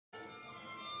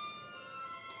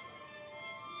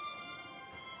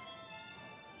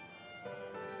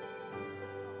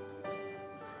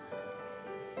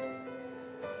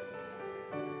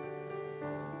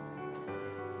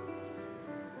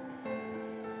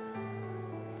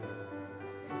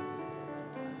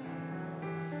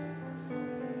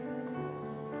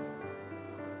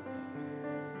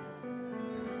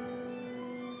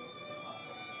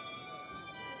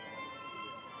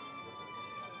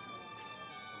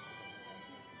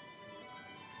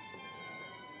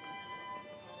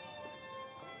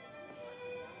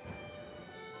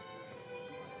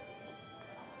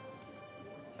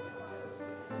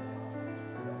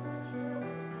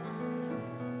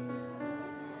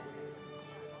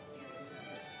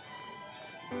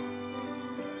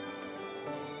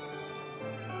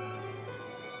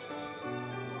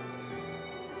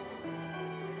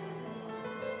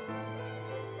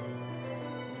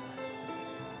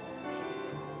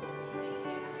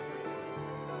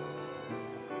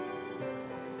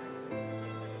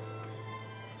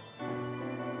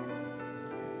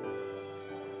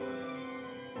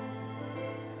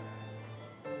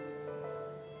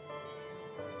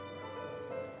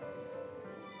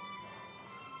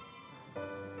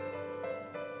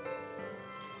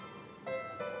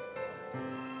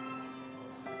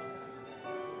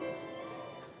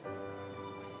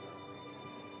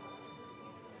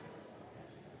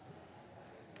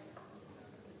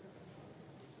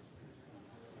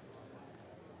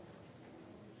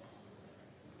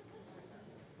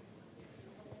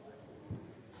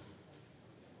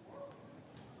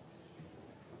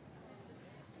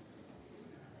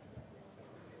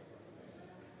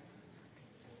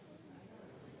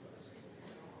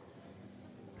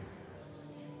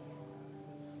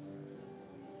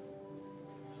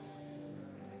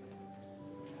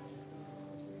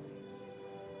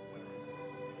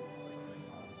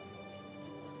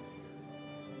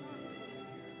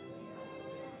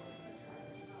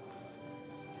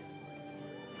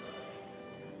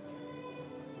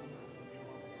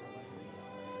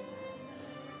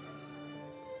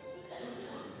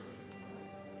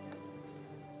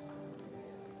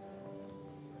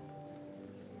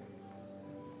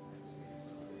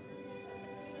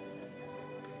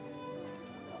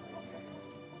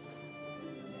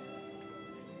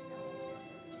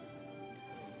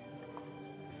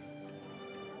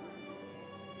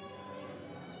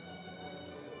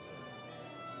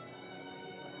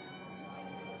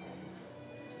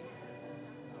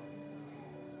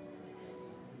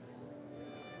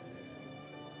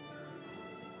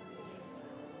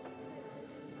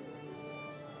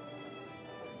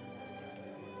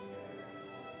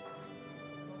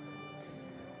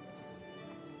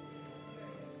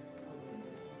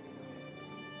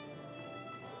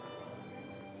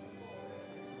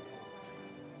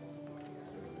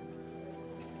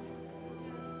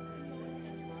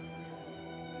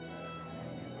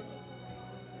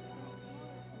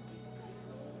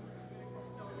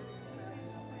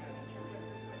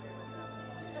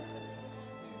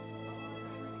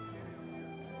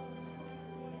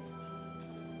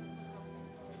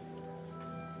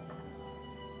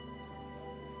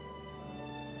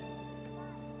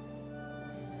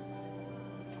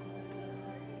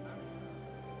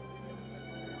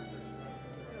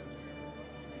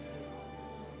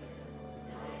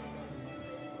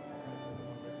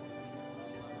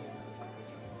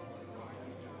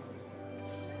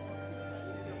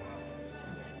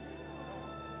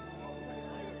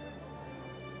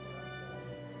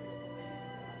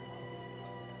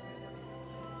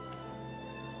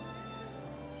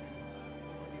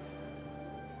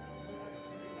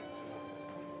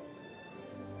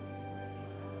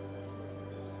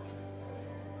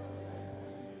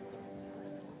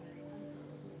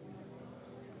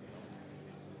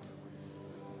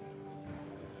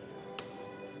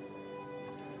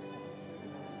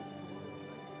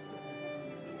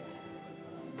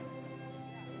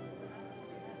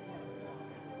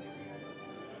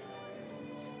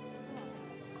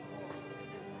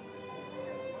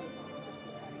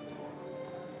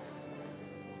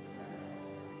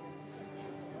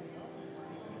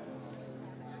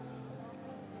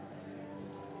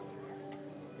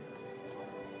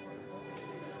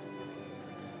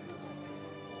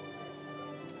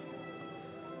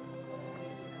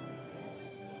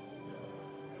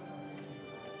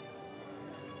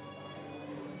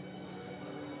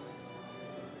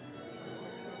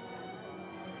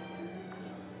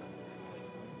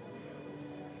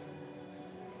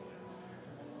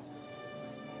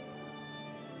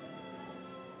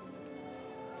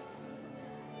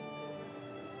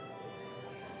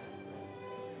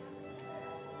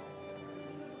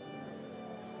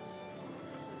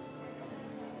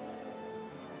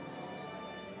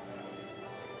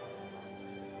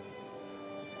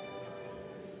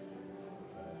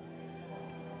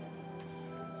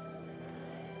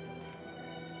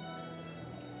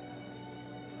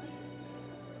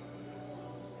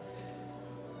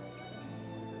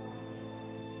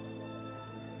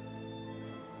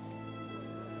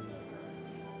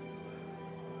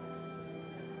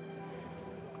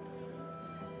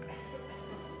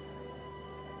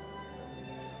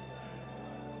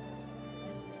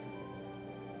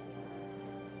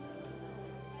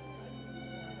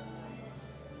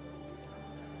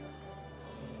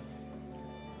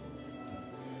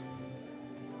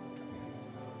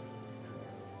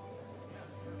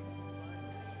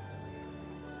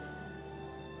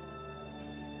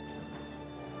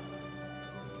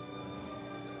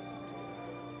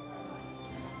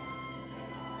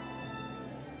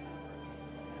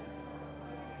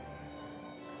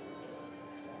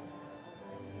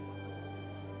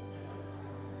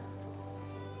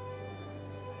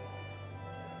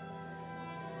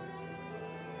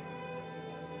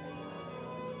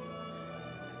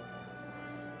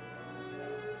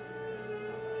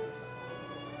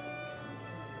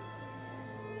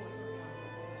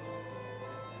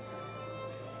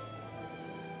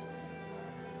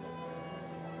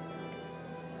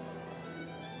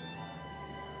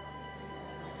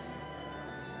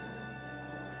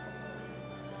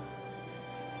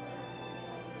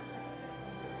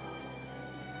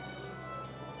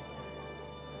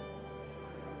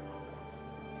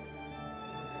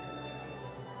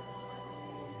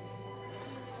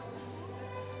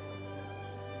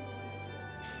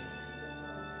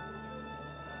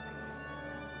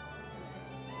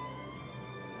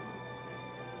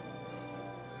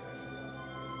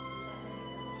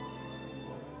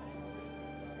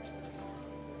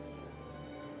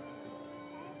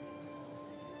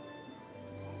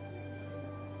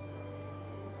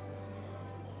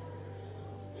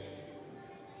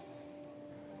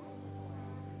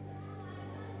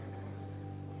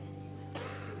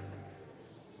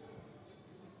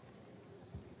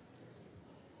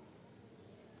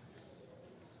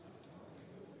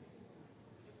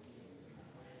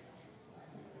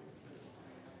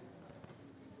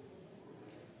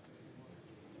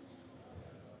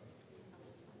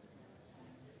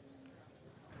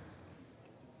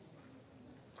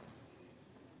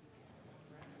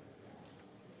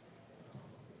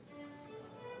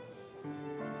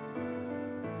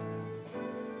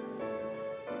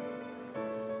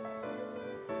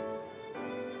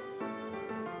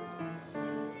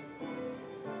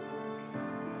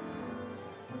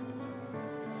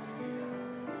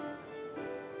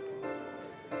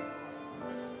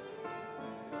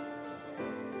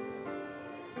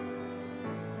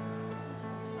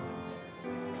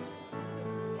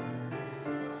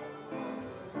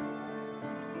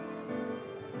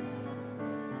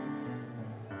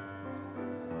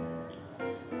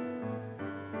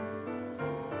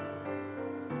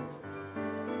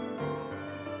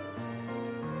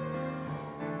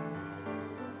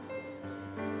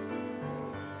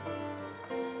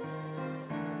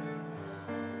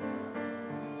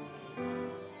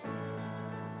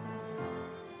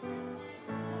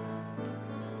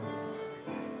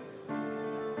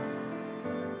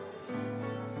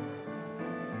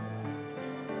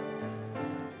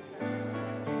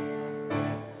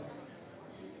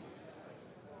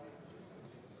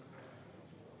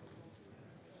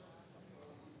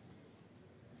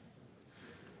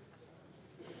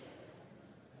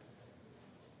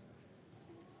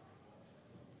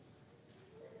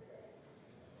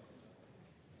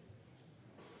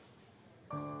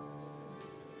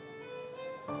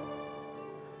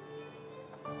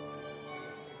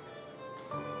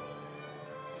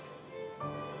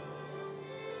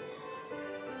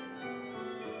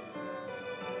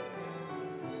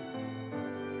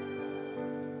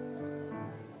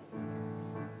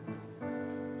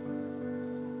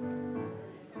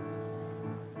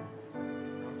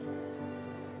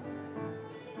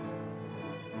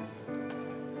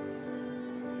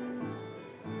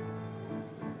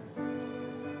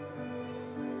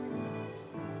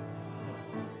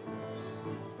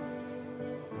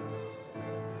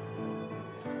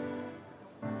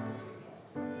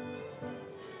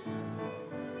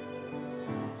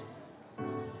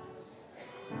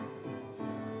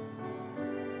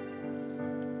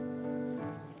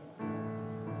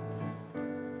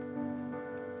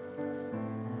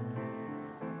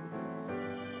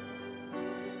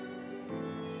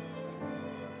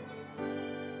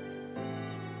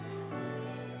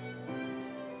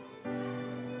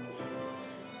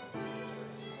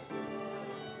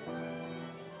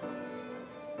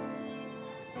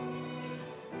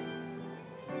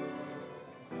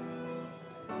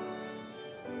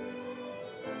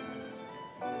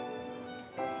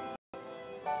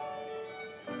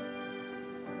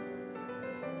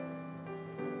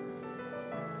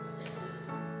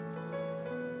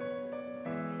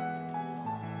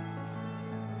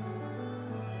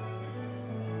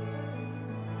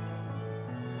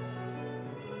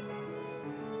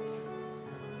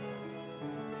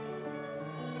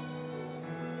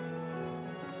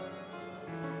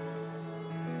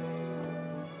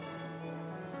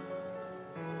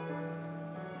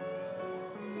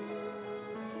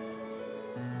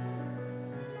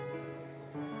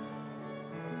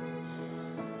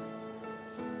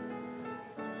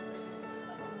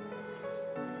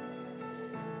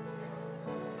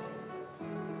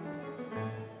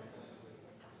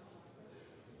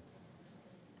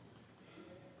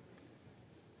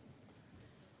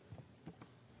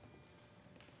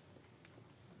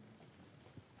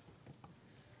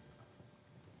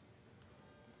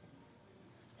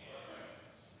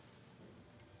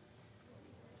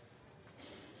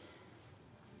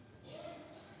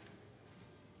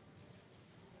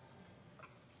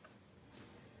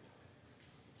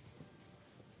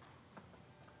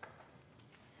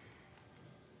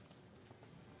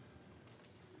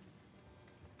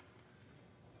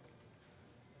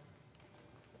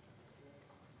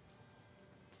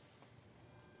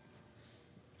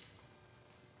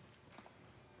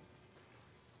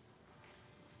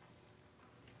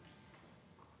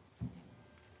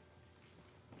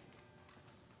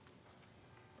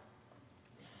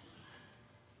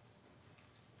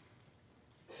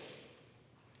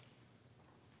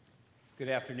Good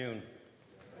afternoon.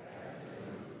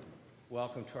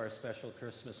 Welcome to our special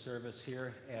Christmas service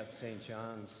here at St.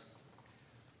 John's.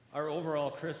 Our overall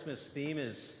Christmas theme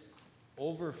is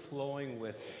overflowing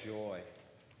with joy.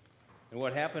 And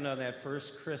what happened on that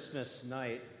first Christmas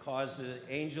night caused the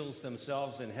angels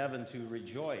themselves in heaven to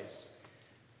rejoice.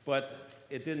 But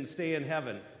it didn't stay in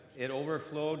heaven. It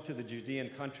overflowed to the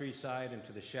Judean countryside and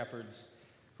to the shepherds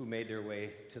who made their way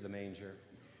to the manger.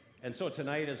 And so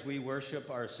tonight, as we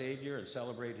worship our Savior and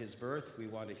celebrate his birth, we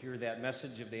want to hear that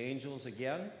message of the angels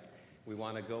again. We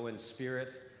want to go in spirit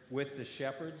with the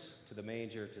shepherds to the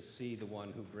manger to see the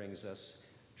one who brings us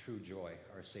true joy,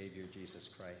 our Savior, Jesus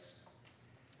Christ.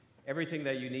 Everything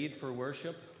that you need for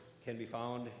worship can be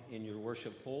found in your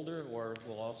worship folder or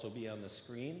will also be on the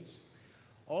screens.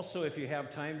 Also, if you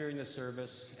have time during the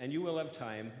service, and you will have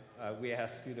time, we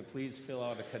ask you to please fill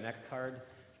out a Connect card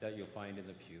that you'll find in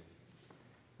the pew.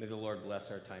 May the Lord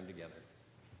bless our time together.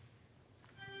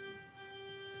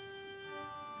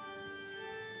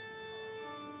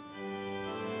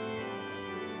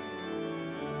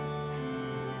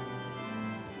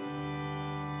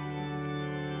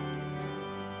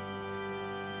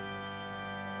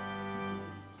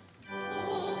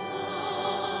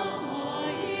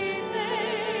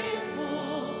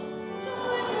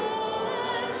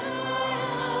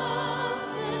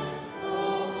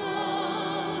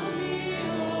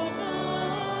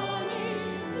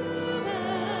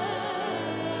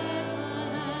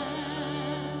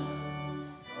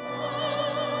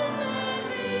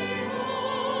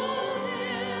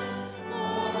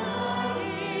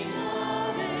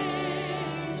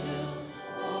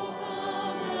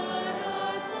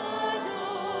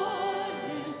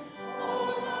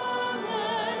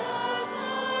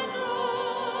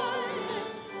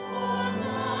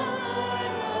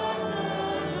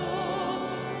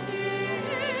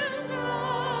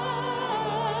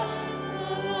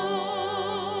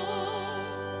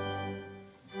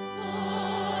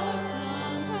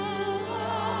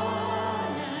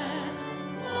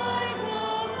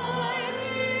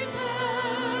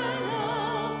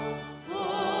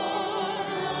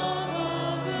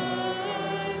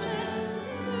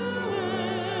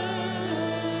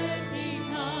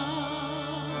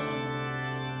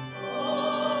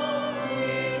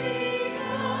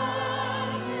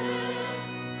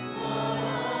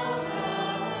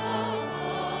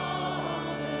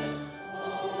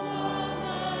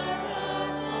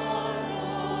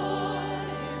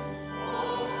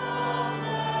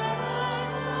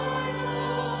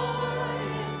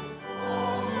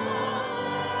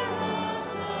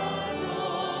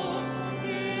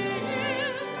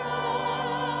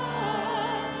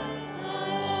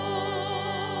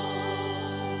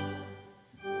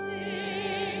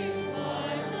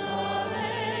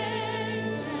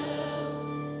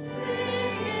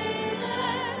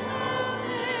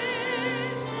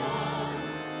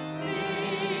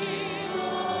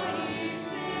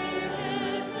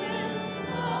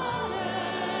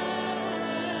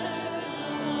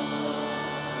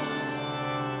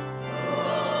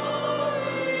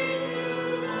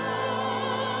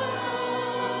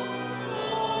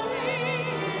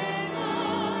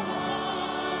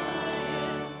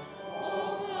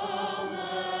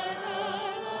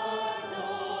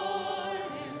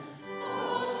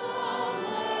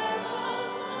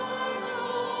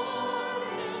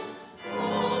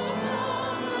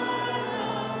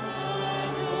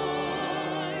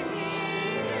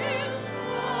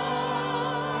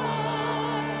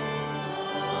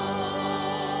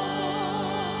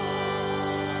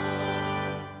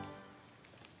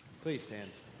 Please stand.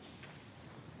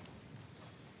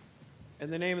 In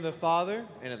the name of the Father,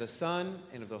 and of the Son,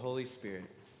 and of the Holy Spirit.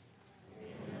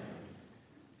 Amen.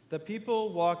 The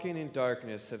people walking in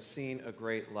darkness have seen a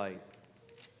great light.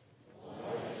 The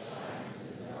light shines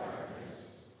in the darkness,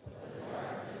 but the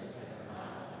darkness has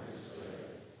not understood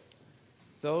it.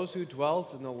 Those who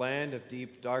dwelt in the land of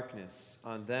deep darkness,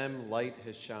 on them light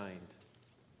has shined.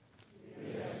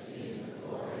 We have seen the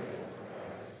glory of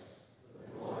Christ,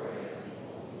 the glory of the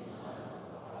only Son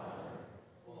of the Father,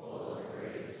 full of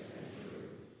grace and truth.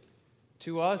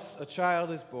 To us a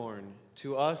child is born,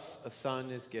 to us a son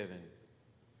is given.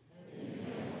 And in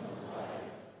him was life,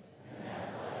 and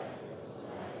that life was the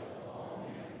light of all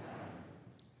mankind.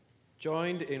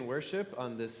 Joined in worship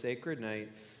on this sacred night,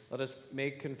 let us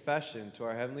make confession to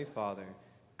our Heavenly Father,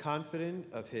 confident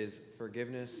of his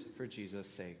forgiveness for Jesus'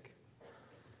 sake.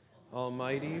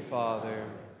 Almighty Father,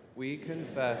 we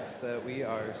confess that we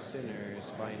are sinners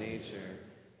by nature,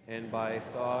 and by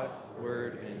thought,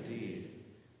 word, and deed.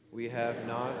 We have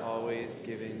not always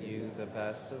given you the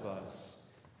best of us,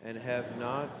 and have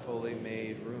not fully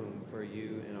made room for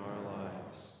you in our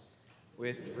lives.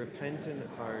 With repentant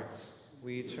hearts,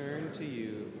 we turn to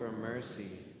you for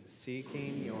mercy,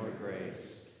 seeking your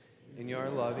grace. In your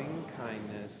loving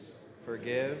kindness,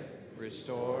 forgive,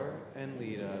 restore, and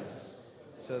lead us,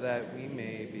 so that we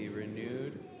may be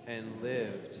renewed and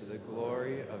live to the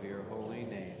glory of your holy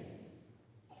name.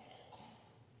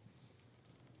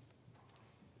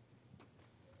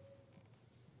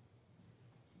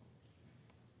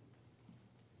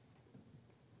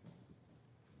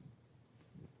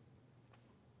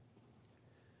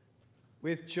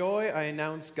 With joy, I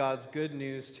announce God's good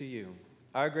news to you.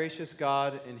 Our gracious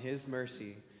God, in his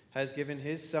mercy, has given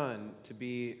his Son to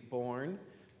be born,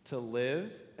 to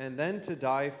live, and then to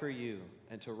die for you,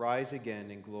 and to rise again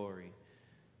in glory.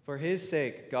 For his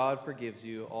sake, God forgives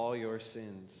you all your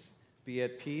sins. Be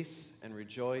at peace and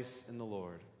rejoice in the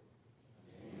Lord.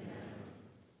 Amen.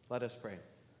 Let us pray.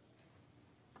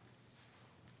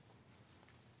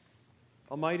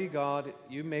 Almighty God,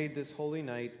 you made this holy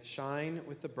night shine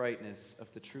with the brightness of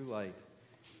the true light.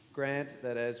 Grant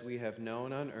that as we have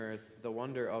known on earth the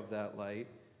wonder of that light,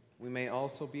 we may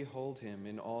also behold him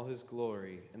in all his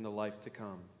glory in the life to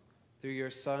come. Through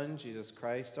your Son, Jesus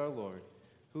Christ our Lord,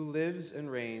 who lives and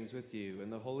reigns with you in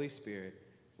the Holy Spirit,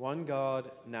 one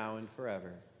God, now and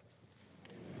forever.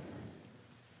 Amen.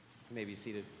 You may be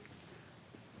seated.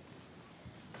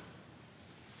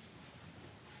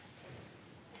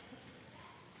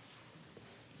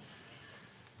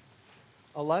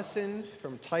 A lesson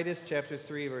from Titus chapter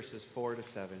 3, verses 4 to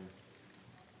 7.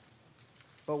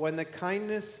 But when the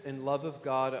kindness and love of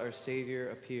God our Savior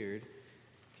appeared,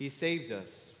 he saved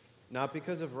us, not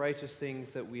because of righteous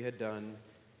things that we had done,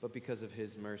 but because of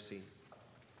his mercy.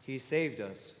 He saved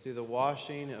us through the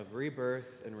washing of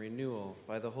rebirth and renewal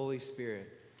by the Holy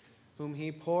Spirit, whom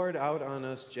he poured out on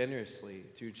us generously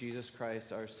through Jesus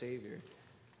Christ our Savior,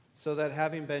 so that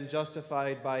having been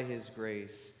justified by his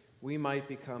grace, we might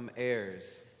become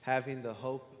heirs, having the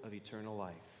hope of eternal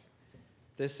life.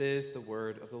 This is the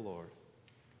word of the Lord.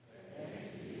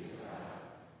 Thanks be to God.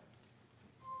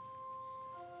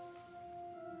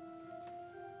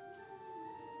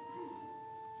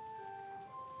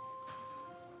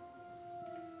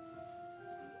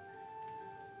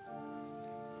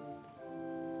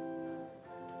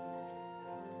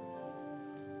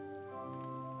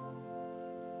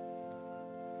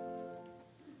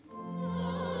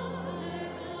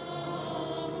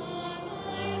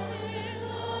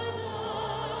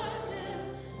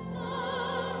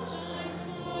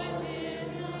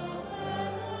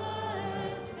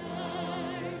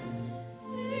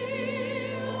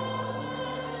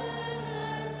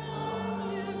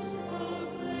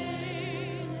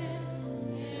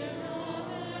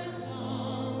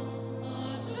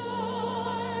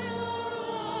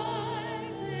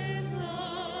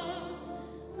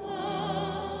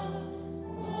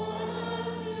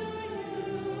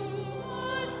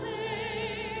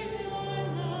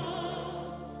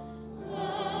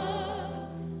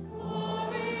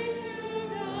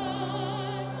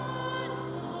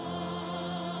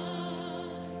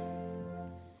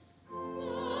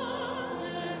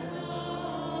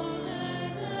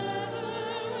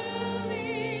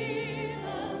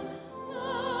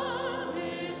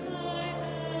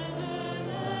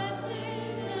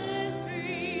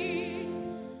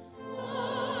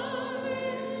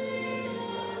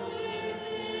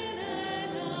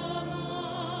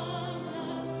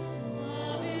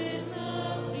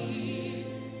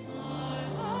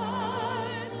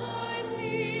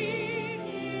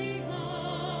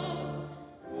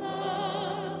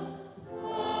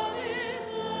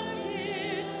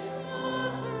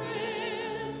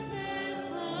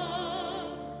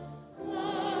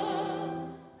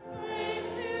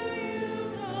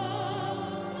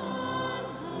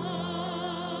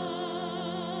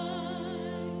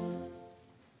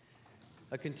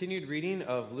 A continued reading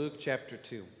of Luke chapter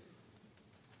 2.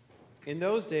 In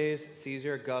those days,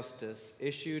 Caesar Augustus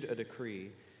issued a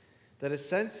decree that a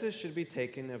census should be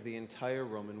taken of the entire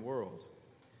Roman world.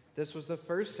 This was the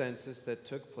first census that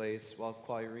took place while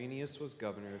Quirinius was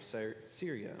governor of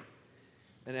Syria,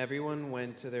 and everyone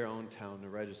went to their own town to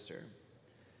register.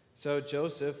 So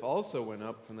Joseph also went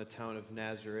up from the town of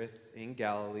Nazareth in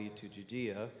Galilee to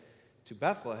Judea, to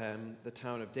Bethlehem, the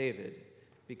town of David,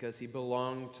 because he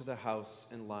belonged to the house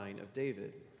and line of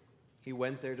David. He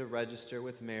went there to register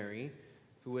with Mary,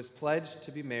 who was pledged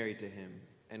to be married to him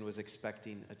and was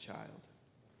expecting a child.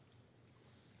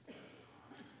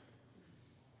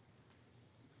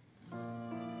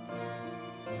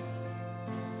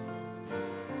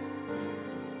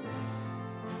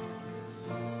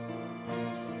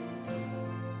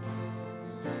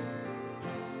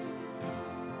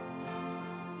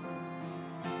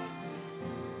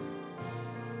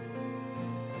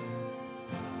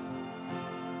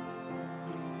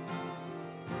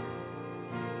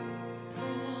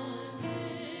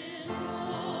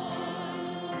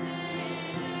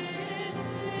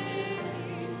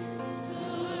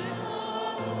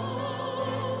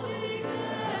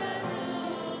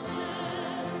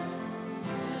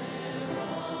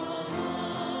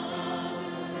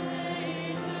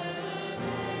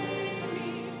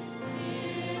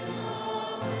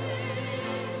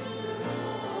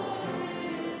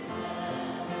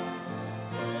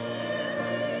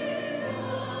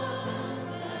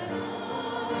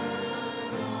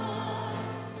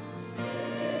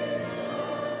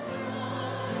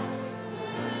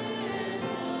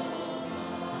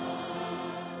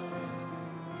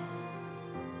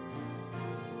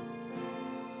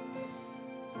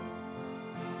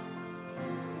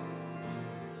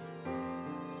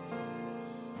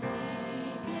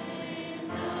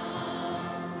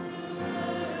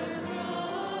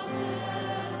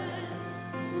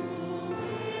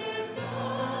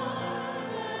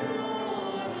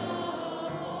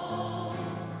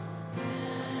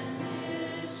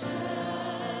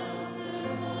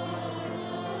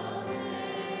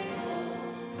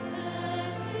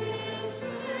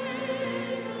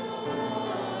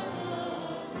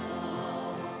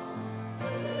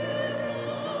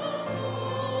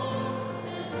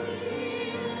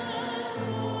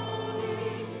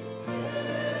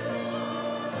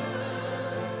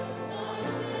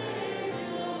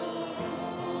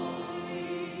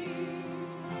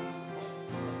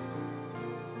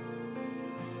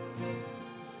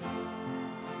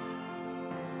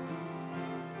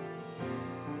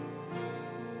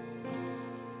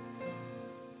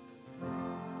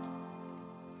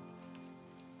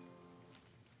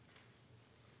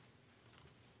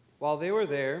 While they were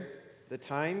there, the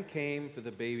time came for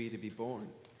the baby to be born,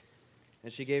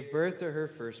 and she gave birth to her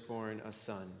firstborn, a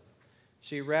son.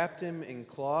 She wrapped him in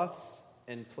cloths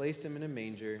and placed him in a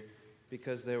manger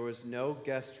because there was no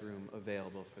guest room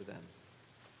available for them.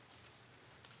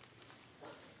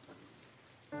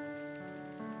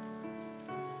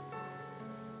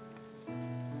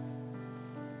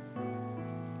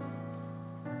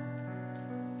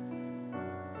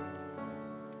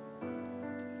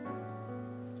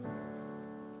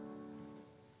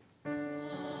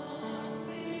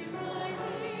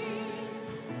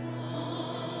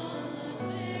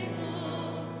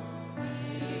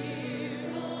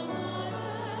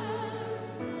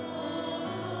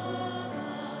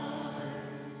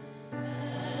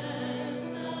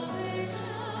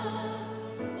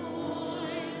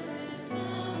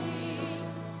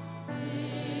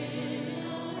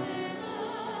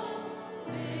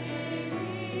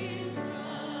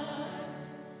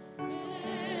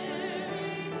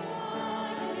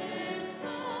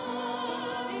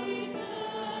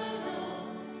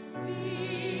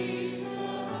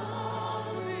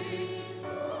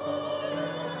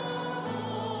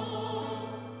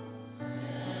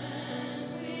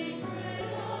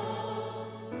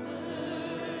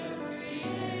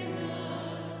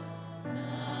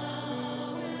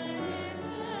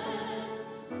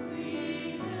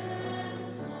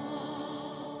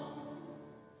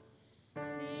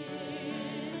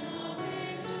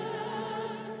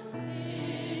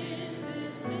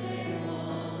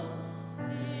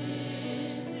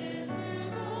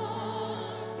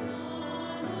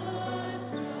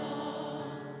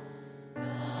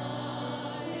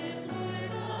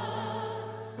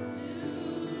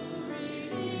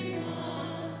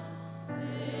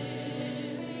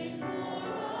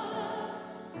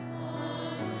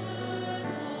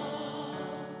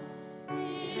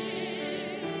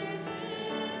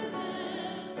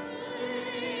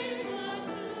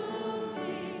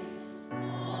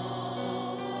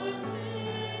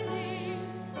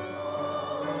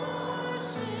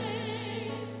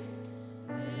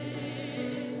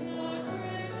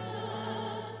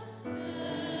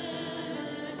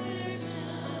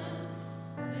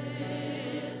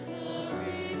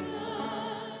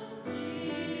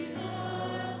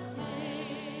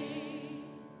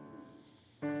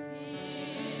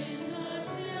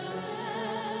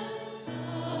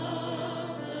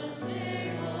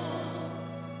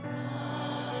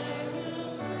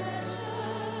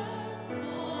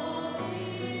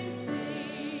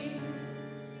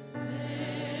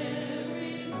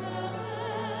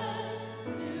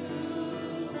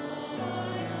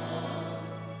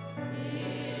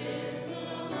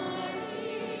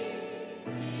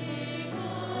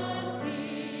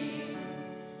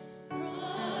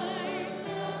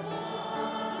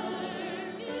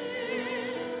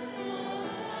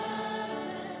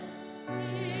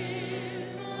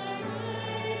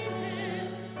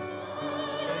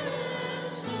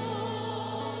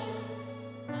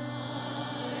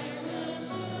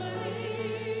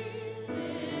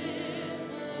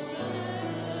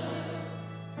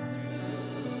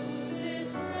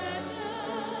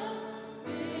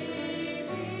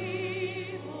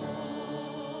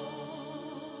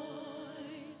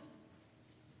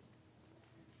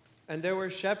 And there were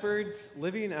shepherds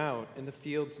living out in the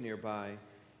fields nearby,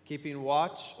 keeping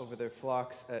watch over their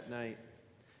flocks at night.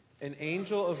 An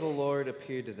angel of the Lord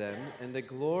appeared to them, and the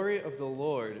glory of the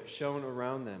Lord shone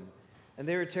around them, and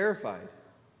they were terrified.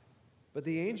 But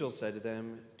the angel said to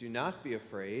them, "Do not be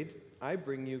afraid. I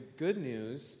bring you good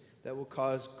news that will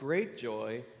cause great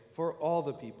joy for all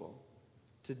the people.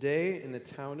 Today in the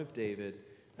town of David,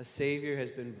 a Savior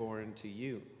has been born to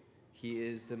you. He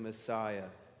is the Messiah,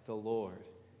 the Lord.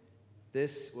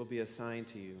 This will be a sign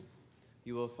to you.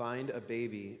 You will find a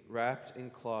baby wrapped in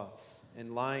cloths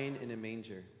and lying in a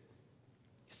manger."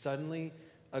 Suddenly,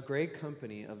 a great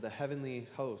company of the heavenly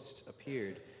host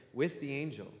appeared with the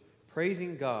angel,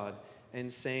 praising God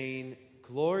and saying,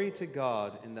 "Glory to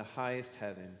God in the highest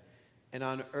heaven, and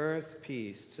on earth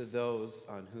peace to those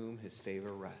on whom his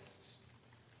favor rests."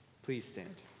 Please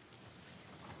stand.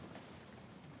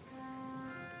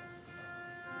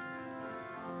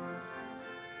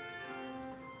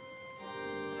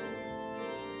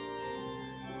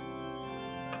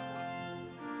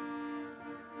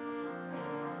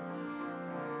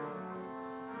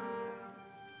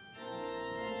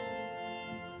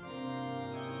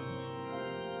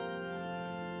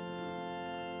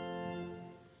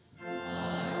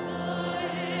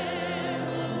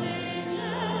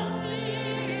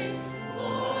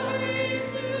 Lord,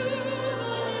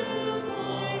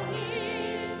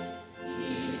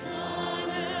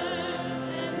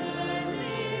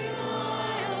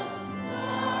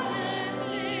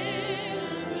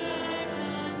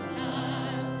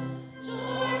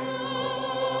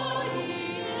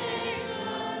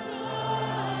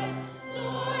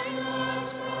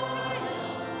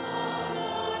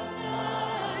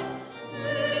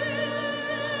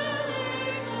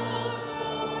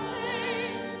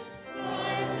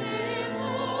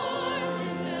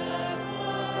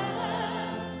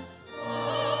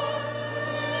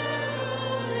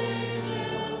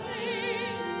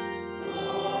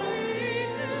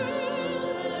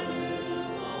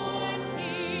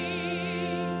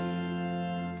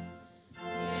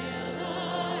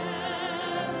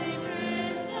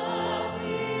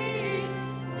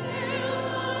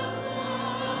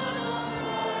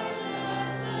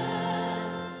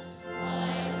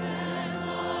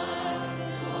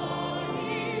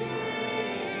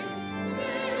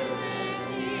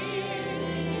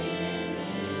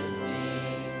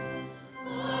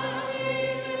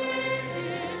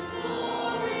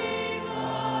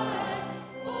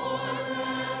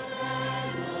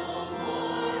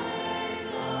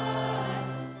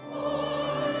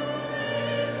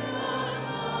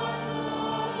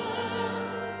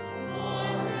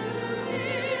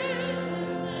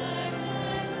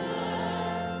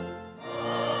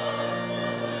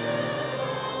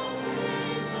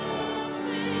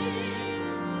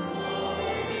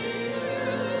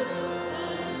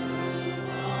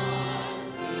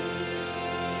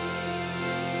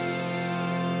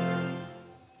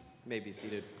 may be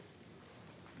seated.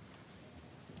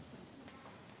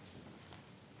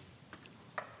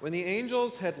 When the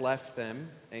angels had left them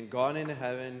and gone into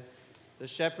heaven, the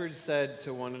shepherds said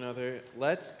to one another,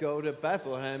 "Let's go to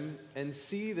Bethlehem and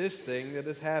see this thing that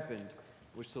has happened,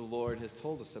 which the Lord has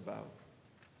told us about."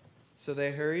 So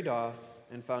they hurried off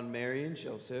and found Mary and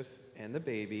Joseph and the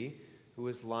baby, who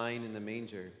was lying in the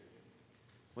manger.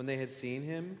 When they had seen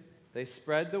him, they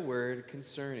spread the word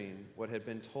concerning what had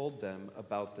been told them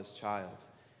about this child.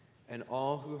 And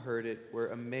all who heard it were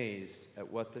amazed at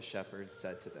what the shepherds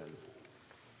said to them.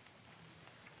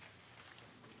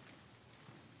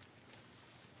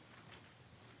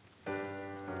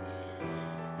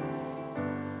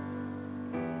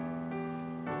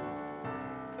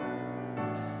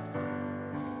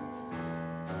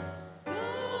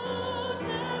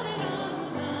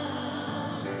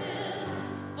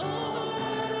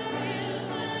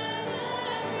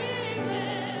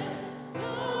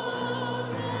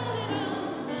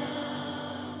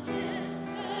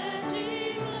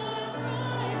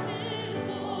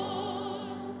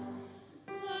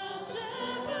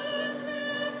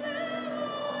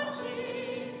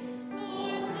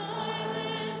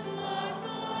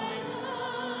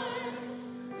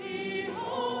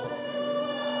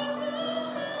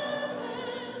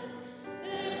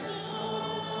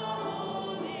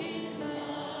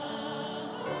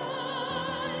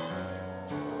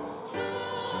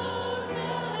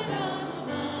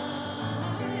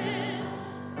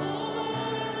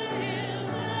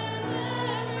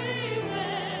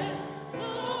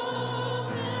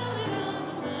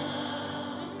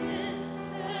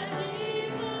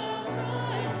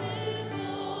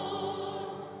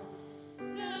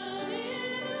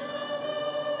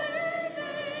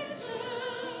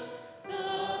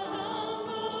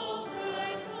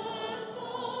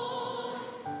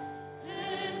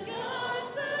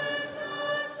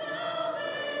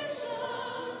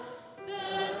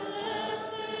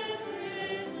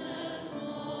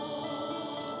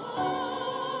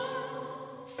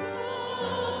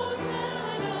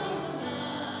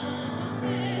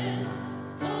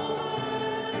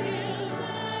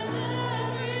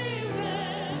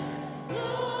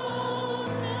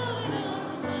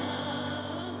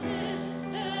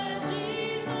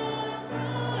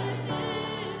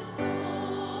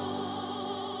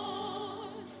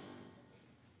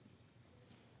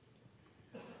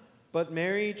 But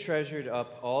Mary treasured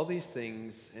up all these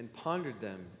things and pondered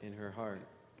them in her heart.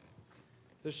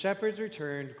 The shepherds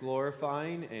returned,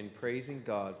 glorifying and praising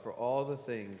God for all the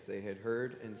things they had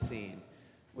heard and seen,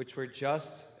 which were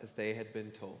just as they had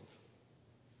been told.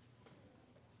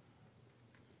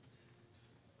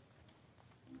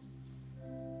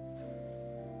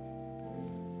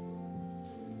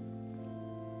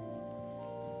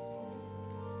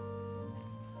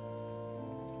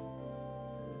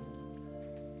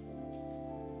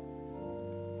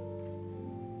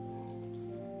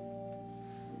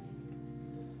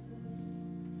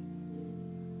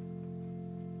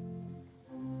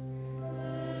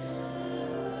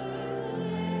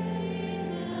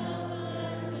 Now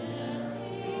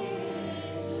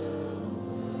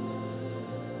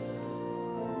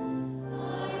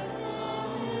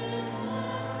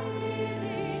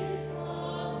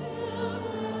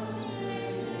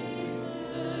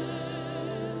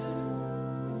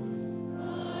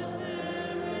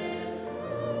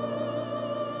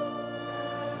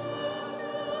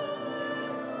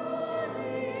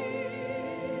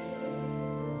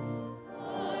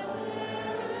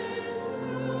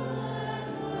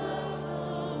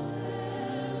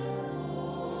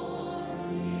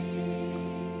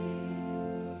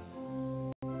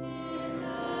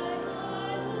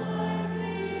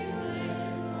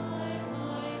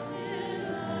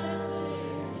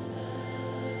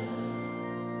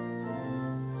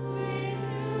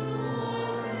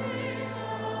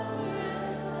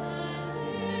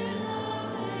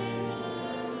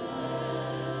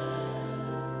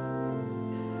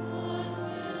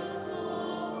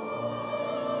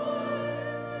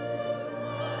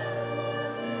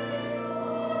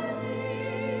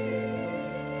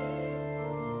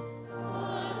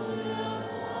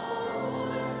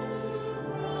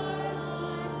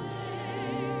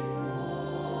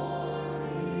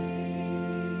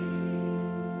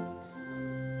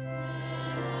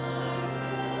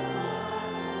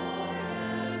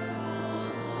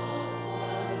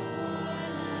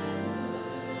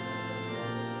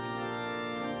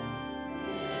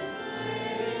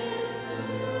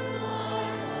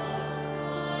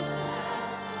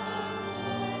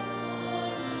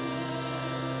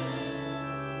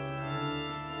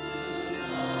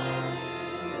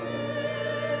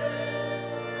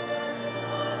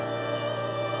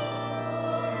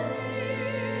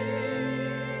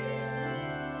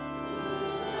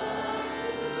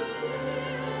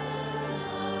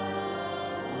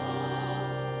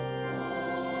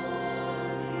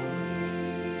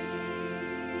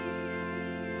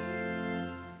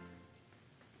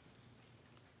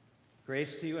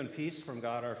Grace to you and peace from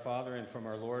God our Father and from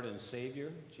our Lord and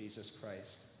Savior, Jesus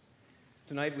Christ.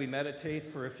 Tonight we meditate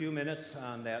for a few minutes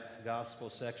on that gospel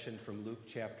section from Luke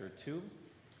chapter 2.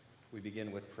 We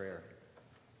begin with prayer.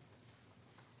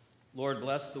 Lord,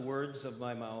 bless the words of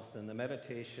my mouth and the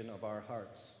meditation of our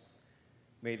hearts.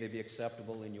 May they be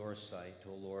acceptable in your sight,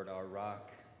 O Lord, our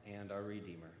rock and our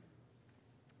Redeemer.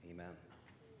 Amen.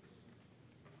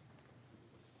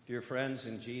 Dear friends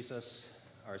in Jesus,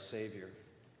 our Savior,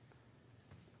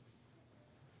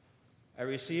 I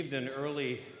received an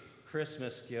early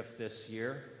Christmas gift this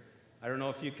year. I don't know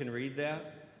if you can read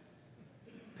that.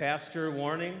 Pastor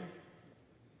warning,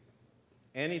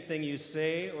 anything you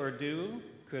say or do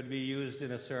could be used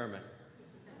in a sermon.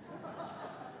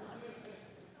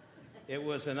 It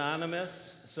was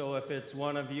anonymous, so if it's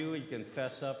one of you, you can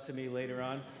fess up to me later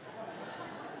on.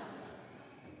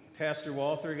 Pastor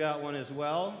Walther got one as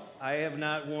well. I have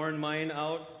not worn mine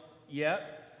out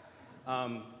yet,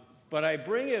 but I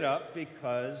bring it up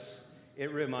because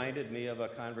it reminded me of a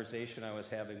conversation I was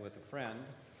having with a friend,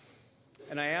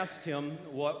 and I asked him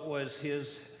what was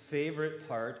his favorite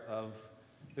part of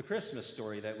the Christmas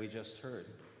story that we just heard.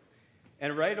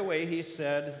 And right away he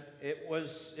said,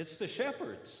 it's the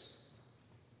shepherds.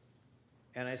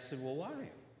 And I said, well, why?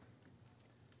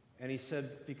 And he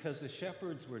said, because the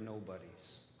shepherds were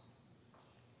nobodies.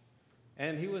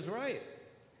 And he was right.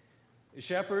 The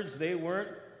shepherds, they weren't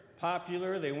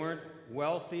popular, they weren't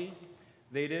wealthy,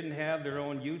 they didn't have their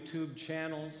own YouTube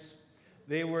channels.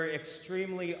 They were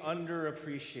extremely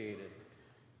underappreciated.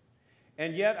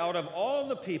 And yet, out of all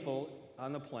the people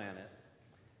on the planet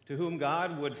to whom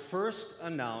God would first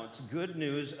announce good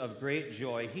news of great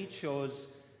joy, he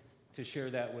chose to share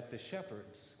that with the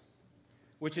shepherds,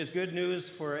 which is good news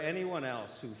for anyone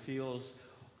else who feels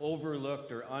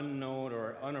overlooked or unknown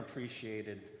or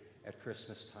unappreciated at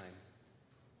Christmas time.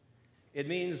 It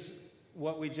means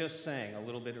what we just sang a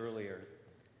little bit earlier,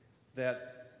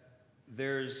 that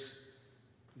there's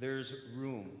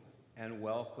room and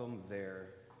welcome there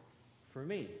for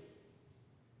me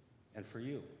and for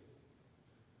you.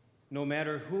 No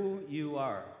matter who you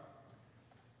are,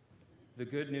 the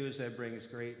good news that brings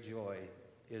great joy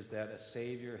is that a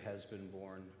Savior has been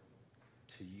born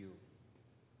to you.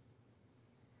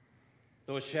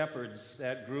 Those shepherds,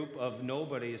 that group of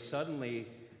nobodies, suddenly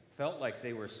felt like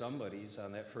they were somebodies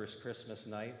on that first Christmas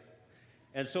night.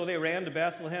 And so they ran to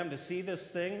Bethlehem to see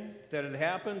this thing that had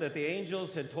happened, that the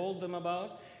angels had told them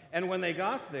about. And when they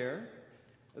got there,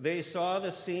 they saw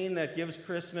the scene that gives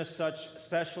Christmas such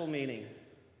special meaning.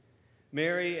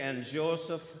 Mary and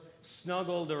Joseph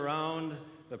snuggled around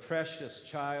the precious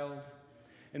child.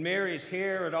 And Mary's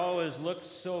hair had always looked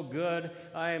so good.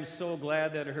 I am so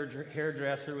glad that her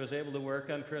hairdresser was able to work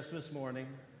on Christmas morning.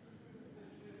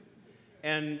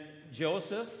 And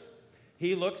Joseph,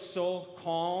 he looked so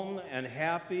calm and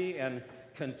happy and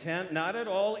content, not at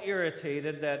all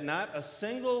irritated that not a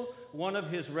single one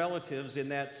of his relatives in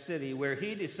that city where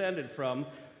he descended from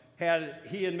had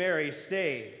he and Mary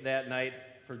stay that night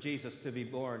for Jesus to be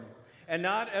born. And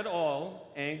not at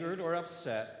all angered or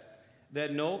upset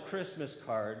that no Christmas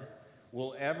card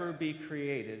will ever be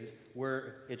created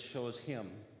where it shows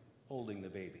him holding the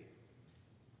baby.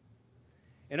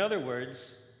 In other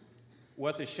words,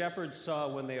 what the shepherds saw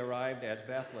when they arrived at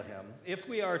Bethlehem, if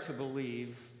we are to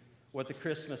believe what the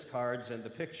Christmas cards and the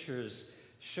pictures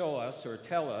show us or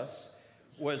tell us,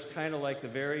 was kind of like the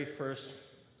very first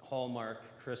Hallmark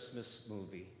Christmas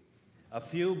movie. A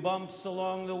few bumps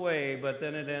along the way, but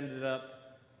then it ended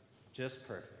up just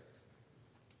perfect.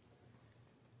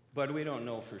 But we don't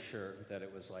know for sure that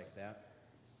it was like that.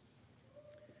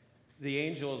 The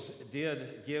angels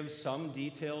did give some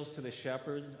details to the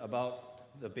shepherd about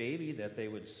the baby that they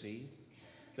would see,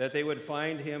 that they would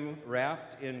find him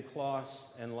wrapped in cloths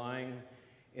and lying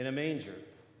in a manger.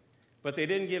 But they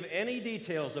didn't give any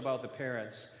details about the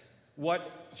parents,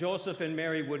 what Joseph and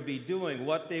Mary would be doing,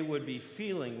 what they would be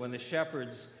feeling when the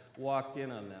shepherds walked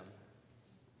in on them.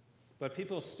 But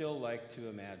people still like to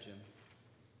imagine.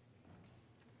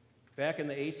 Back in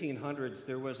the 1800s,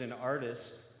 there was an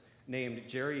artist named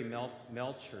Jerry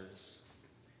Melchers,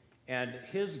 and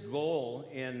his goal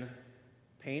in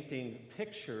painting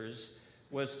pictures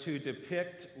was to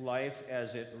depict life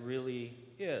as it really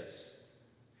is.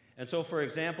 And so, for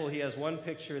example, he has one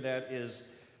picture that is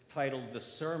titled The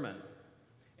Sermon,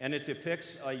 and it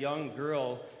depicts a young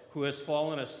girl who has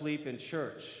fallen asleep in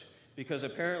church, because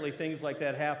apparently things like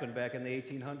that happened back in the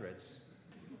 1800s.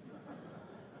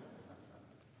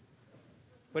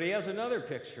 But he has another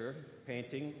picture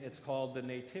painting, it's called The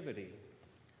Nativity,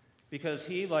 because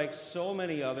he, like so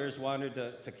many others, wanted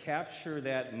to capture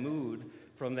that mood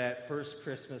from that first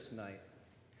Christmas night.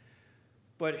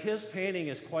 But his painting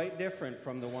is quite different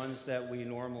from the ones that we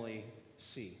normally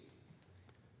see.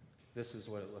 This is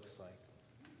what it looks like.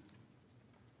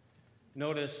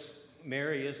 Notice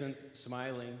Mary isn't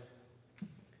smiling.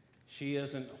 She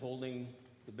isn't holding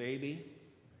the baby.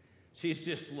 She's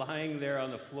just lying there on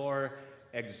the floor,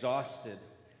 exhausted.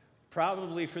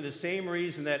 Probably for the same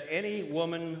reason that any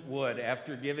woman would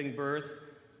after giving birth,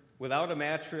 without a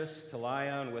mattress to lie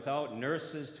on, without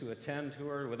nurses to attend to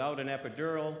her, without an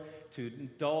epidural to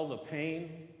dull the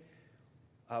pain,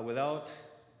 without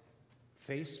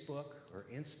Facebook or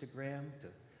Instagram to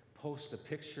post a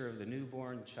picture of the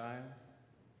newborn child.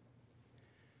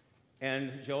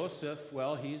 And Joseph,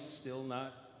 well, he's still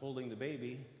not holding the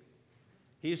baby.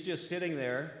 He's just sitting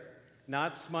there,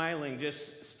 not smiling,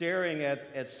 just staring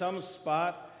at some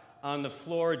spot on the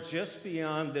floor just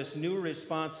beyond this new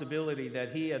responsibility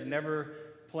that he had never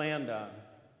planned on.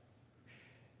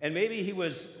 And maybe he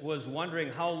was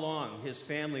wondering how long his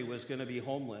family was going to be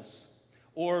homeless,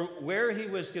 or where he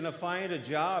was going to find a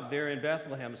job there in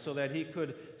Bethlehem so that he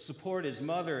could support his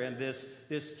mother and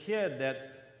this kid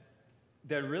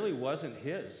that really wasn't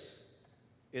his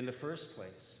in the first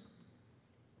place.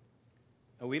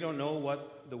 And we don't know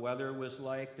what the weather was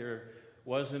like. There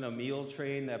wasn't a meal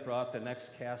train that brought the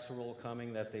next casserole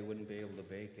coming that they wouldn't be able to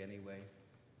bake anyway.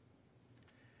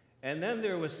 And then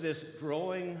there was this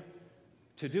growing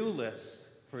to-do list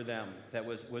for them that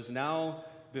was now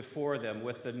before them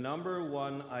with the number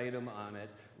one item on it,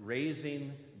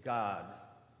 raising God.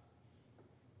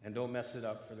 And don't mess it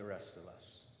up for the rest of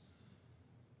us.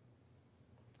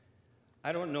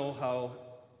 I don't know how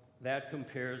that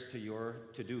compares to your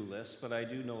to-do list, but I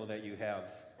do know that you have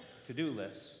to-do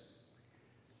lists.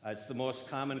 It's the most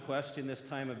common question this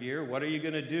time of year. What are you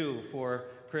going to do for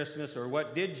Christmas, or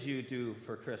what did you do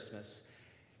for Christmas?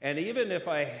 And even if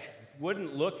I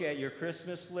wouldn't look at your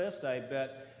Christmas list, I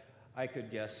bet I could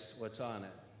guess what's on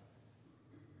it.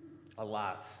 A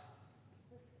lot.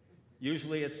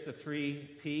 Usually it's the 3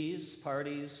 P's: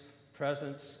 parties,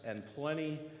 presents, and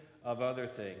plenty of other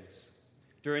things.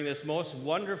 During this most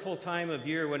wonderful time of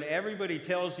year when everybody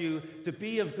tells you to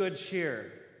be of good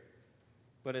cheer.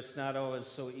 But it's not always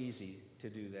so easy to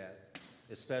do that,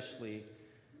 especially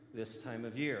this time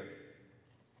of year.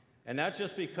 And not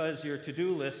just because your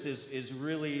to-do list is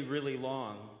really, really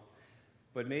long,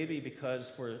 but maybe because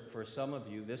for some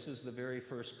of you, this is the very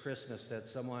first Christmas that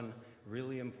someone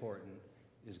really important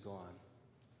is gone.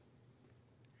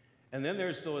 And then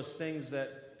there's those things that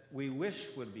we wish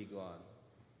would be gone,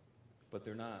 but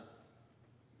they're not.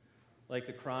 Like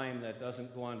the crime that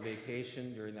doesn't go on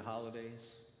vacation during the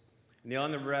holidays, and the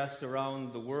unrest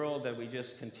around the world that we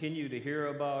just continue to hear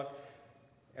about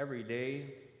every day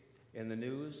in the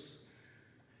news.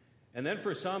 And then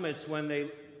for some, it's when they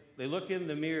look in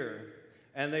the mirror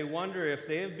and they wonder if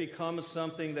they have become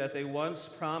something that they once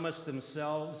promised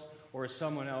themselves or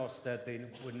someone else that they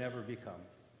would never become.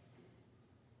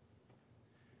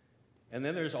 And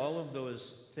then there's all of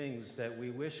those things that we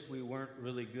wish we weren't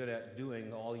really good at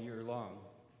doing all year long,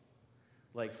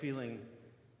 like feeling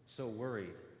so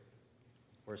worried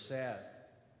or sad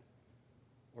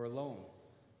or alone.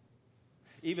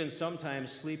 Even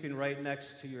sometimes sleeping right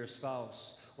next to your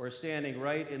spouse or standing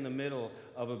right in the middle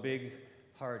of a big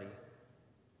party.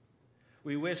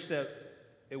 We wish that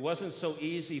it wasn't so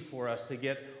easy for us to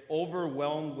get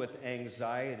overwhelmed with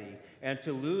anxiety and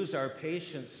to lose our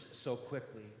patience so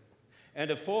quickly, and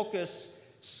to focus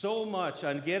so much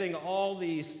on getting all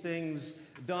these things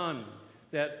done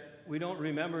that we don't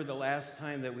remember the last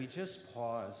time that we just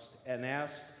paused and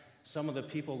asked some of the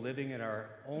people living in our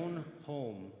own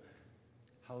home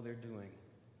how they're doing.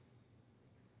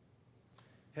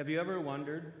 Have you ever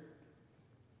wondered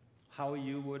how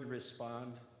you would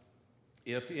respond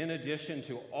if, in addition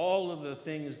to all of the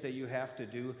things that you have to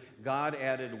do, God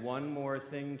added one more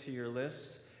thing to your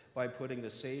list by putting the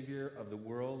Savior of the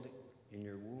world in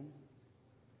your womb?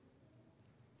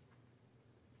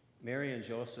 Mary and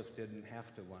Joseph didn't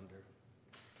have to wonder.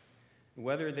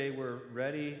 Whether they were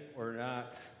ready or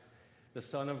not, the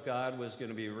Son of God was going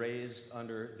to be raised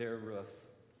under their roof.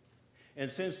 And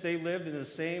since they lived in the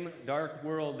same dark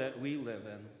world that we live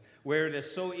in, where it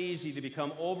is so easy to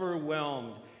become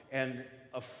overwhelmed and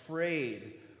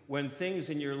afraid when things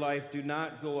in your life do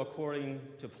not go according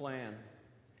to plan,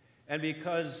 and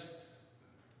because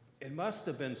it must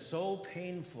have been so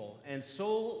painful and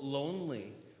so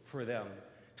lonely for them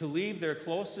to leave their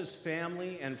closest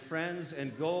family and friends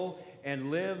and go and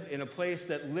live in a place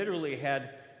that literally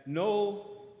had no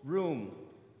room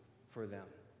for them.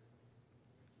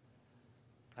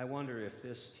 I wonder if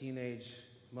this teenage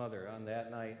mother on that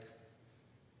night,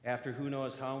 after who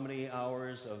knows how many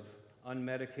hours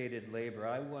unmedicated labor,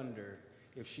 I wonder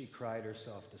if she cried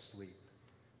herself to sleep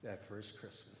that first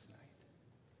Christmas night.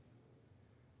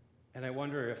 And I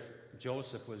wonder if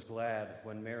Joseph was glad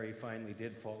when Mary finally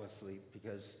did fall asleep,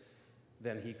 because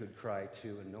then he could cry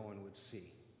too and no one would see.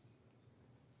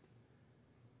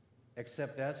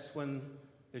 Except that's when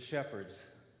the shepherds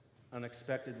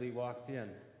unexpectedly walked in.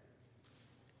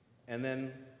 And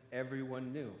then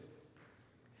everyone knew.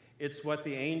 It's what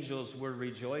the angels were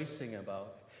rejoicing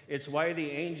about. It's why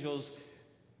the angels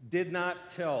did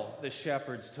not tell the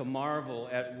shepherds to marvel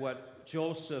at what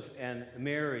Joseph and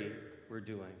Mary were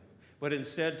doing, but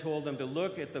instead told them to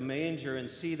look at the manger and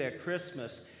see that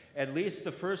Christmas, at least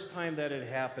the first time that it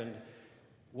happened,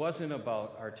 wasn't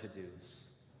about our to-dos.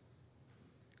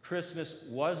 Christmas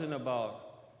wasn't about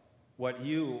what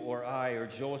you or I or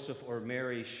Joseph or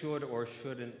Mary should or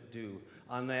shouldn't do.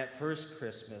 On that first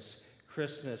Christmas,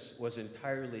 Christmas was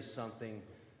entirely something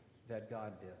that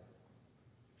God did.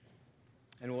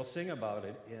 And we'll sing about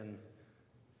it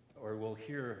or we'll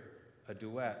hear a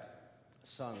duet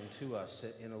sung to us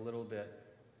in a little bit.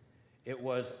 It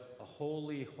was a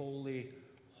holy, holy,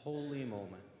 holy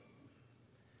moment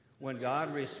when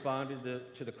God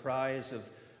responded to the cries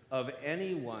of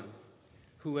anyone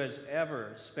who has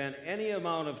ever spent any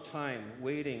amount of time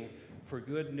waiting for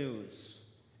good news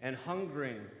and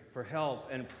hungering for help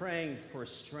and praying for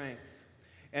strength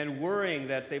and worrying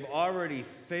that they've already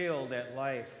failed at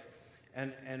life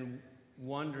and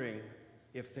wondering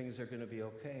if things are going to be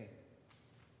okay.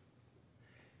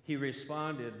 He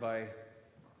responded by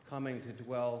coming to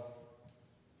dwell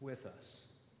with us.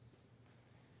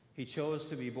 He chose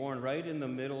to be born right in the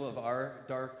middle of our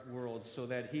dark world so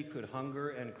that he could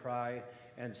hunger and cry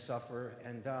and suffer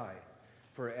and die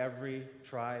for every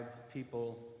tribe,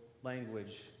 people,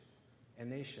 language, and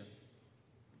nation.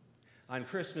 On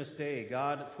Christmas Day,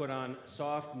 God put on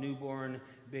soft newborn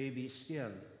baby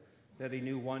skin that he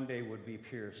knew one day would be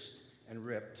pierced and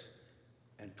ripped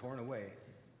and torn away,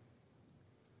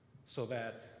 so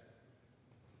that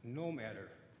no matter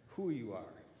who you are,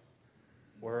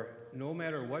 or no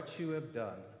matter what you have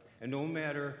done, and no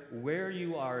matter where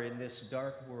you are in this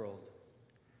dark world,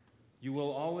 you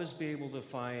will always be able to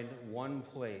find one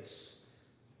place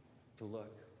to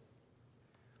look,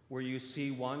 where you see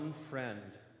one friend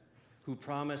who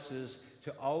promises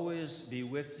to always be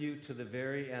with you to the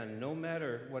very end, no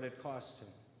matter what it costs him.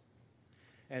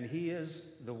 And he is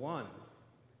the one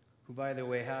who, by the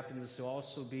way, happens to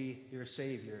also be your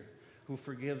Savior, who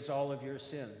forgives all of your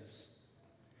sins,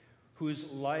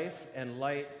 whose life and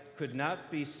light could not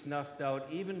be snuffed out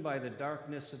even by the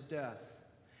darkness of death,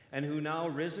 and who now,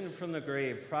 risen from the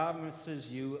grave,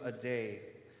 promises you a day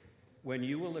when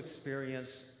you will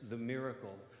experience the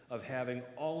miracle of having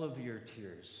all of your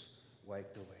tears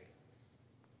wiped away.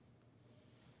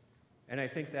 And I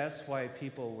think that's why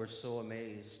people were so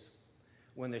amazed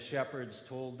when the shepherds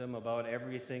told them about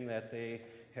everything that they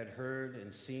had heard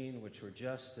and seen, which were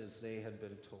just as they had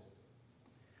been told.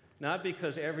 Not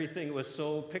because everything was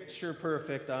so picture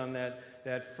perfect on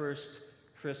that first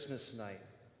Christmas night,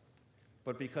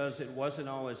 but because it wasn't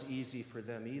always easy for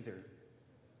them either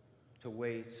to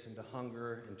wait and to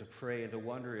hunger and to pray and to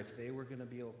wonder if they were going to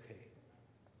be okay.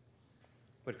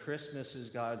 But Christmas is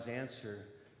God's answer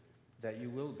that you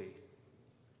will be.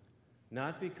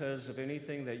 Not because of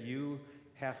anything that you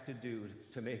have to do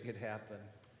to make it happen,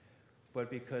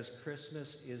 but because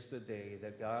Christmas is the day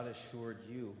that God assured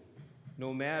you,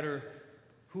 no matter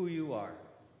who you are,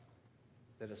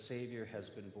 that a Savior has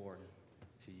been born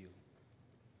to you.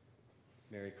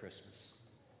 Merry Christmas.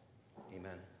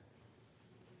 Amen.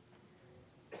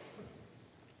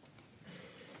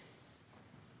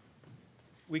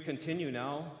 We continue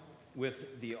now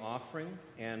with the offering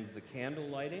and the candle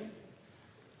lighting.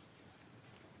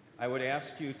 I would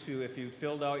ask you to, if you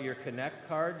filled out your Connect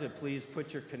card, to please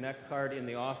put your Connect card in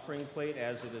the offering plate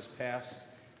as it is passed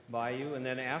by you. And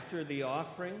then after the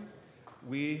offering,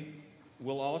 we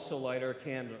will also light our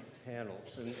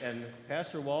candles. And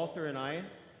Pastor Walther and I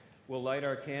will light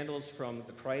our candles from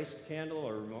the Christ candle,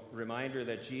 a reminder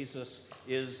that Jesus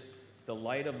is the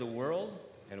light of the world,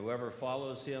 and whoever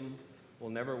follows him will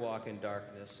never walk in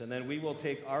darkness. And then we will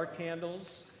take our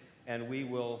candles and we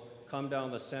will come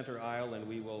down the center aisle and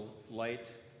we will light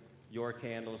your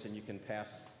candles, and you can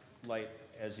pass light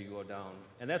as you go down.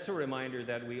 And that's a reminder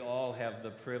that we all have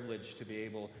the privilege to be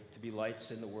able to be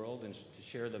lights in the world and to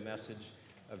share the message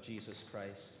of Jesus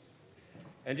Christ.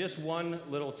 And just one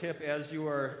little tip, as you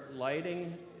are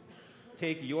lighting,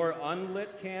 take your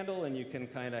unlit candle and you can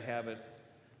kind of have it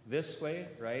this way,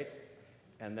 right?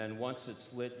 And then once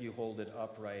it's lit, you hold it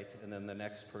upright, and then the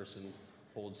next person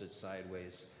holds it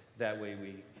sideways. That way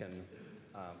we can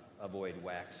avoid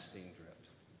wax sting drift.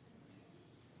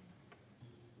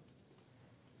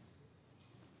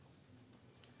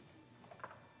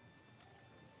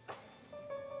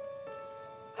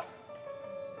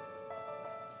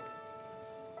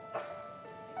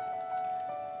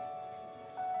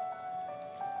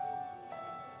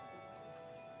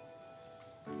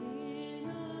 In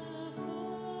the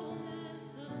fullness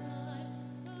of time,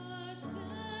 God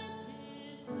sent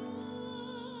His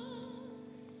Son,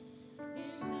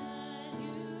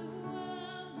 Emmanuel.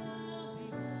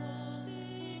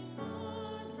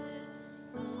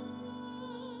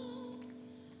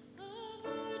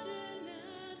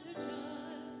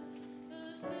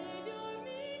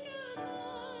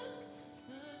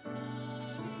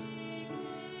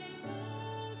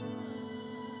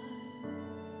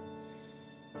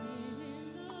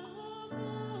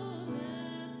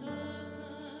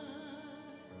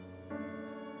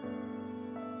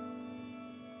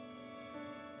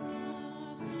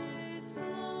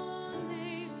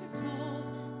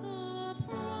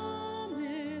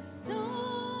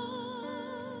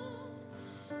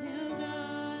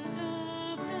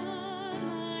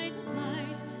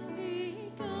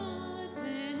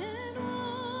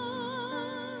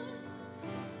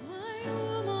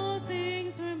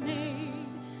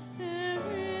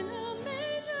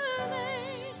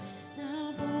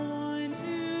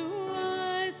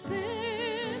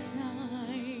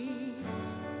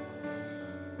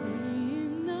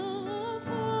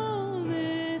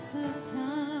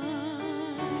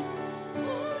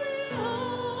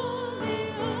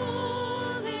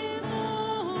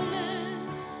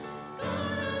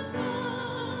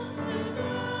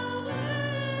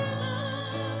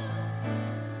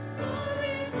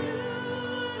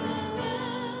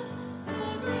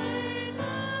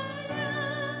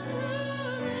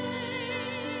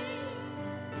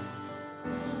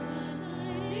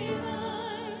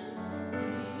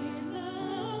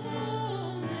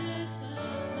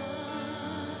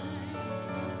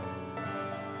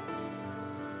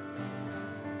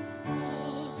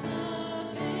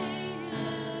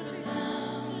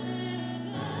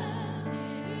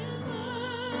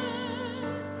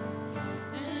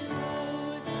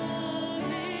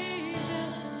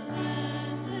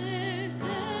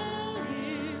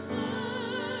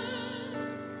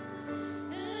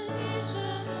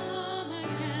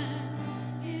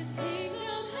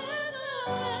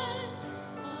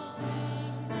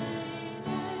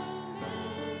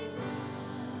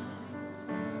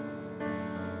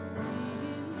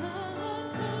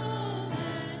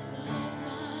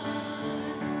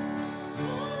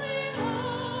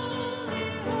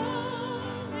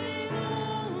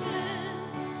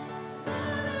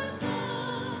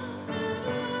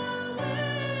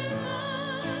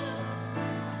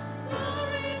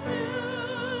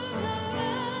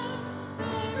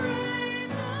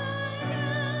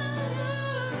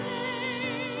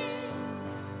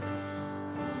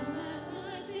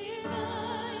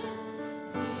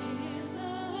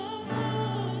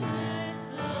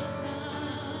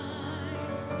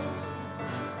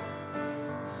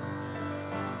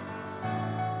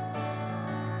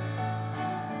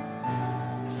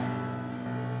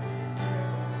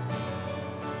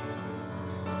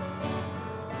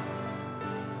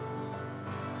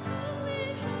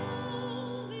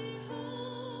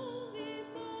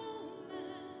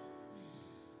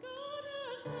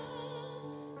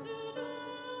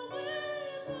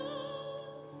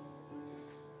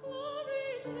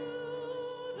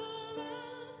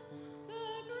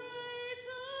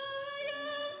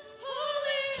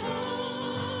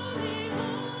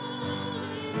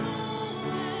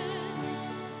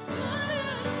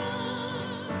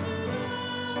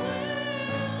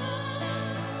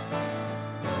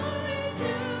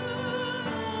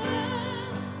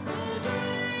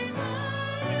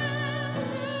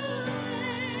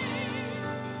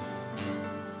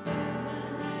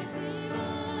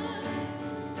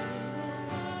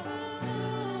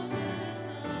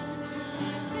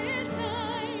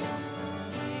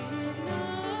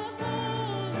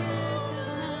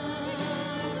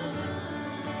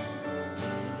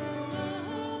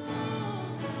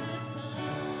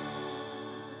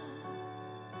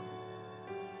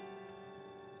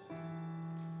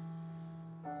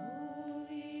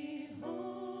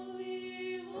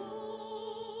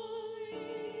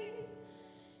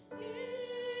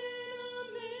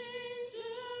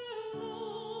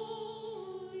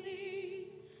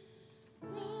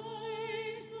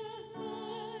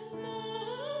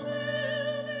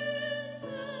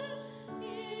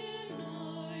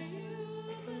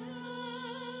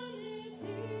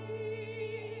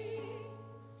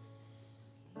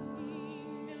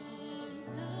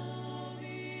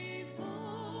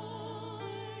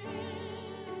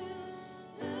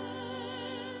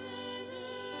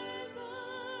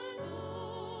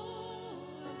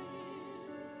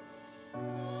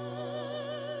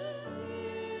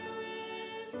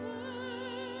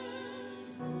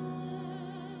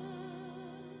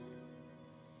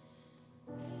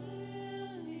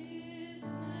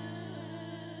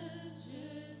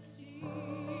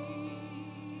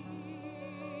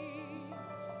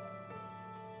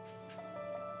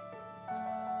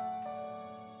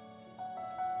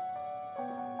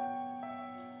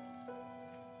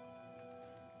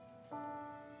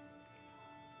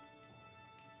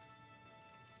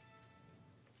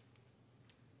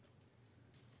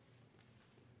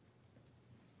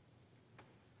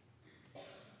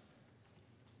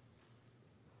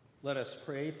 Let us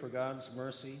pray for God's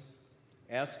mercy,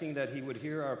 asking that he would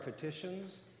hear our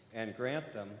petitions and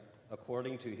grant them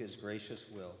according to his gracious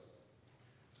will.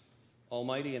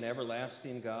 Almighty and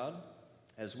everlasting God,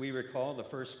 as we recall the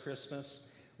first Christmas,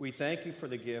 we thank you for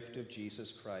the gift of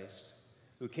Jesus Christ,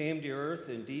 who came to earth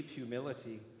in deep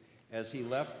humility as he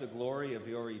left the glory of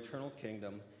your eternal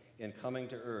kingdom in coming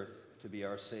to earth to be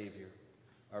our Savior,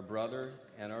 our brother,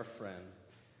 and our friend.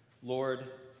 Lord,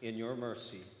 in your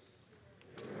mercy,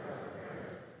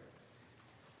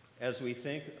 as we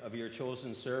think of your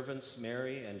chosen servants,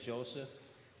 Mary and Joseph,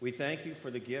 we thank you for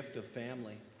the gift of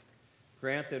family.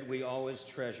 Grant that we always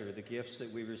treasure the gifts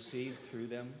that we receive through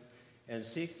them and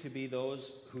seek to be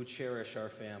those who cherish our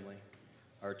family,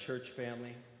 our church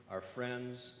family, our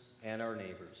friends, and our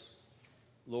neighbors.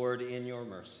 Lord, in your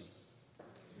mercy.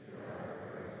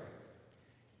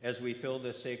 As we fill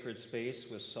this sacred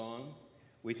space with song,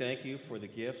 we thank you for the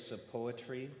gifts of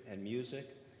poetry and music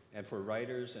and for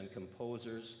writers and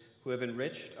composers who have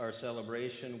enriched our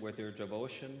celebration with their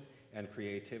devotion and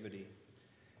creativity.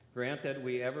 Grant that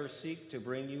we ever seek to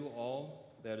bring you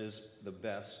all that is the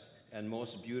best and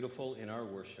most beautiful in our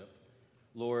worship.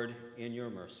 Lord, in your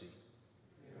mercy.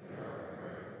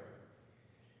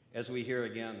 As we hear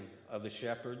again of the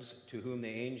shepherds to whom the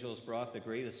angels brought the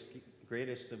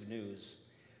greatest of news,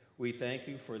 we thank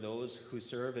you for those who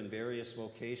serve in various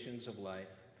vocations of life,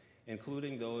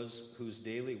 including those whose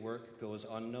daily work goes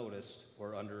unnoticed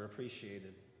or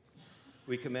underappreciated.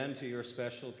 We commend to your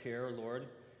special care, Lord,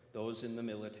 those in the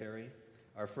military,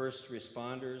 our first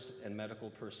responders and medical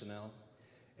personnel,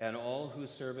 and all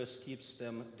whose service keeps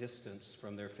them distant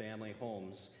from their family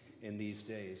homes in these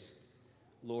days.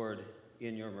 Lord,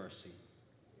 in your mercy.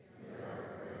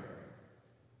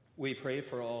 We pray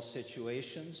for all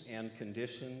situations and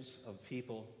conditions of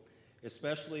people,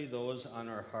 especially those on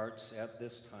our hearts at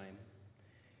this time,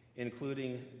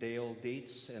 including Dale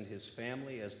Dietz and his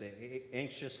family as they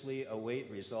anxiously await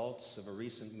results of a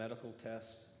recent medical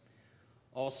test.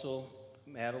 Also,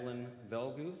 Madeline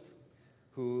Velguth,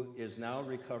 who is now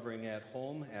recovering at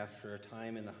home after a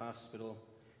time in the hospital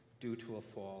due to a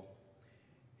fall.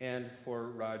 And for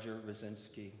Roger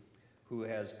Rosinski, who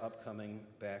has upcoming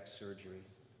back surgery.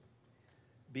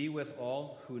 Be with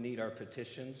all who need our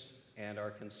petitions and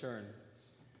our concern.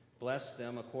 Bless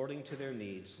them according to their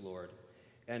needs, Lord,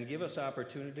 and give us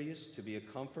opportunities to be a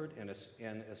comfort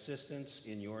and assistance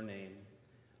in your name.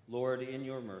 Lord, in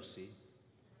your mercy.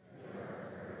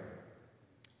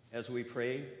 As we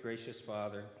pray, gracious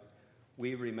Father,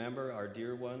 we remember our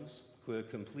dear ones who have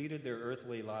completed their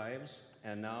earthly lives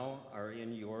and now are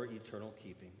in your eternal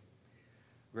keeping.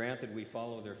 Grant that we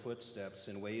follow their footsteps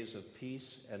in ways of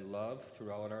peace and love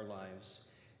throughout our lives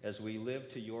as we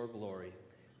live to your glory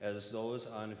as those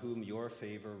on whom your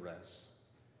favor rests.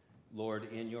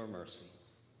 Lord, in your mercy.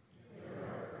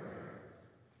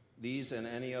 These and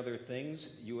any other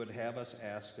things you would have us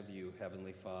ask of you,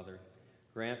 Heavenly Father,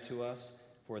 grant to us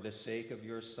for the sake of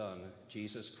your Son,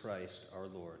 Jesus Christ, our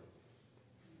Lord.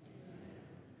 Amen.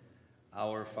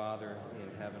 Our Father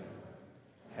in heaven,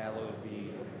 hallowed be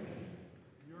your name.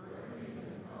 Your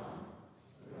kingdom come,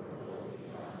 your will be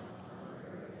done on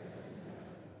earth as in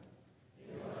heaven.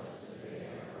 Give us today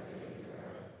our daily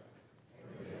bread.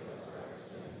 Forgive us our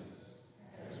sins,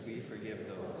 as we forgive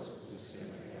those who sin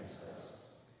against us.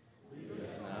 Lead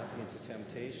us not into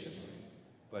temptation,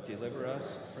 but deliver us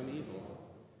from evil.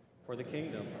 For the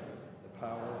kingdom, the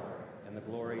power, and the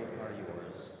glory are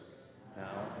yours,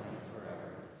 now and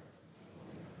forever.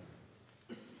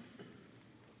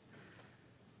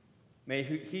 May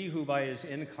he who by his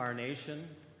incarnation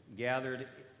gathered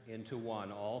into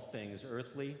one all things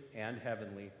earthly and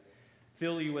heavenly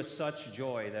fill you with such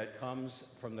joy that comes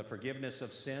from the forgiveness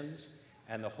of sins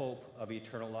and the hope of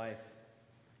eternal life,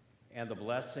 and the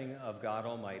blessing of God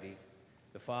Almighty,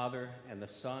 the Father and the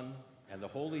Son and the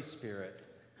Holy Spirit,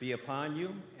 be upon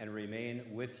you and remain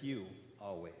with you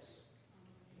always.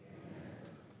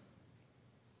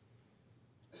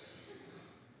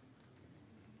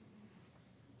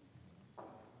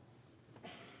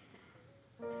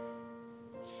 Holy night,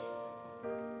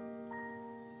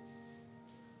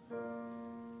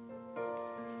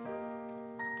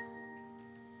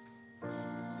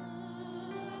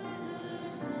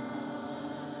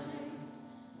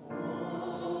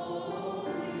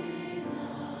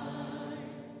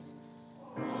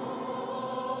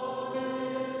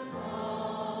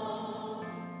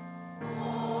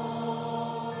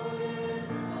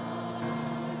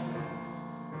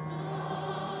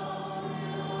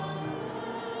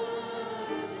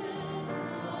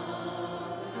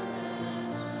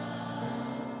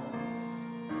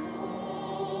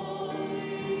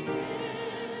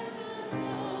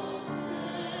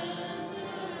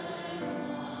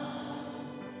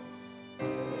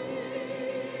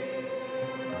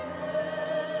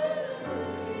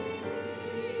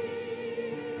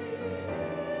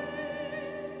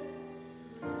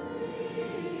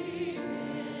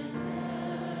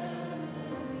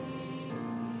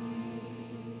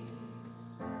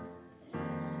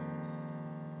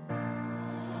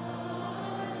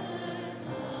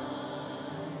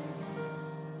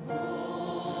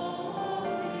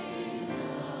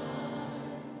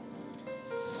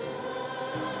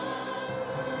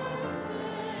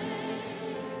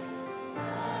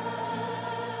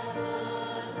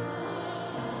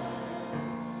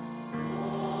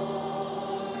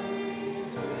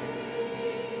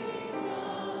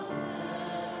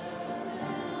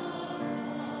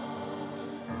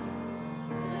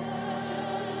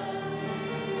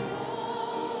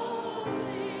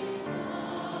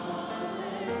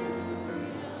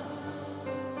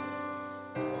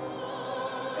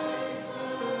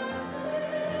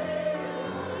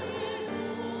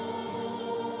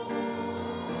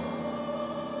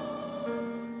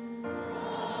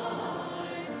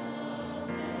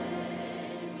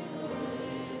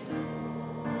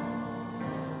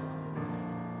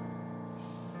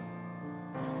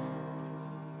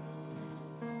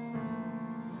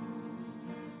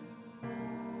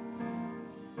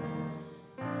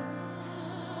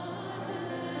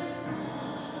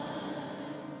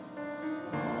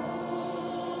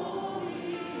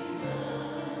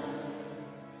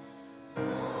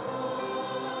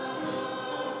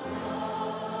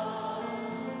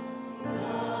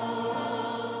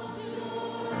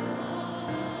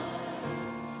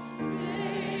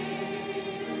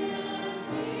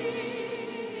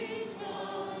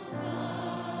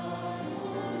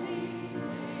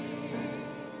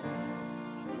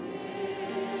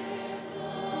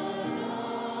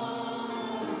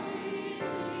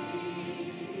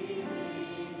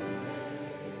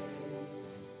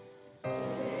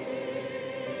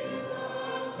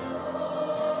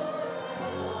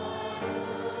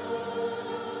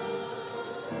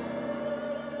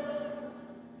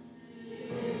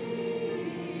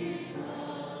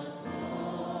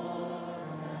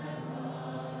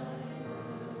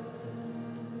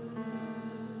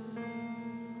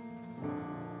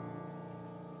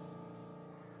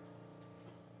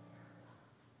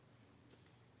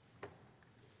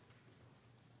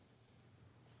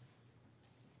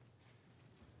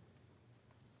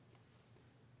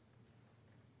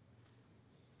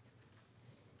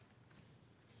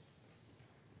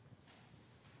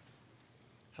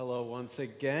 Hello once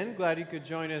again. Glad you could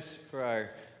join us for our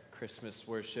Christmas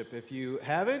worship. If you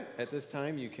haven't, at this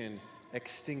time you can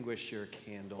extinguish your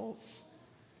candles.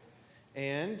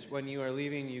 And when you are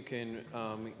leaving, you can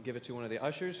give it to one of the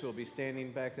ushers who will be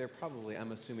standing back there, probably,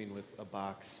 I'm assuming, with a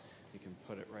box. You can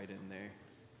put it right in there.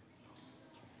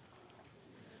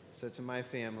 So to my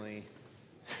family,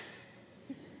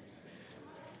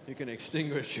 you can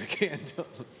extinguish your candles.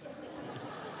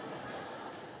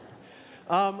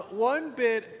 One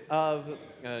bit of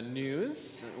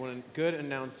news, one good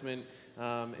announcement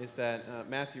is that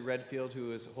Matthew Redfield,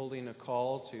 who is holding a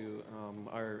call to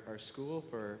our school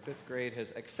for 5th grade,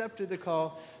 has accepted the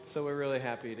call. So we're really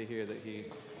happy to hear that he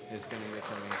is going to be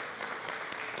coming.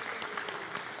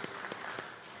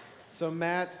 So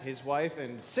Matt, his wife,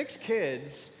 and 6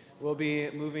 kids will be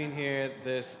moving here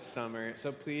this summer.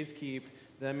 So please keep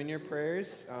them in your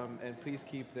prayers, and please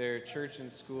keep their church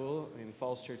and school in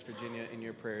Falls Church, Virginia, in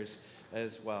your prayers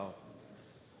as well.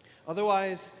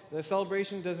 Otherwise, the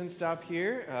celebration doesn't stop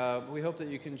here. We hope that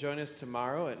you can join us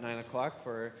tomorrow at 9 o'clock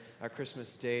for our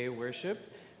Christmas Day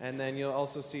worship, and then you'll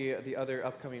also see the other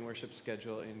upcoming worship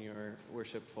schedule in your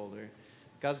worship folder.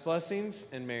 God's blessings,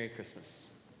 and Merry Christmas.